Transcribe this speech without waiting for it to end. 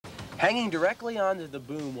Hanging directly onto the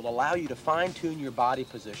boom will allow you to fine-tune your body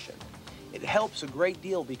position. It helps a great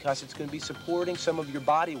deal because it's going to be supporting some of your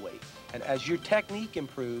body weight. And as your technique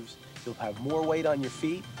improves, you'll have more weight on your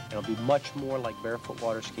feet, and it'll be much more like barefoot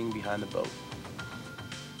water skiing behind the boat.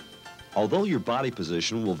 Although your body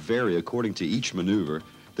position will vary according to each maneuver,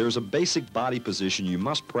 there is a basic body position you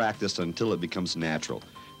must practice until it becomes natural.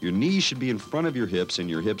 Your knees should be in front of your hips and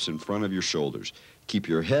your hips in front of your shoulders. Keep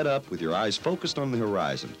your head up with your eyes focused on the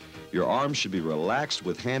horizon. Your arms should be relaxed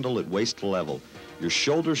with handle at waist level. Your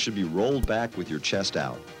shoulders should be rolled back with your chest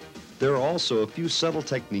out. There are also a few subtle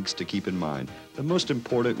techniques to keep in mind. The most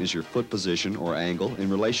important is your foot position or angle in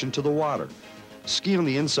relation to the water. Ski on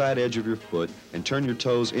the inside edge of your foot and turn your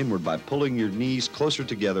toes inward by pulling your knees closer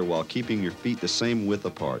together while keeping your feet the same width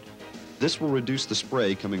apart. This will reduce the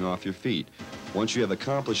spray coming off your feet. Once you have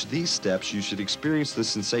accomplished these steps, you should experience the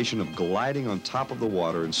sensation of gliding on top of the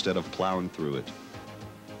water instead of plowing through it.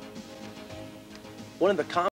 One of the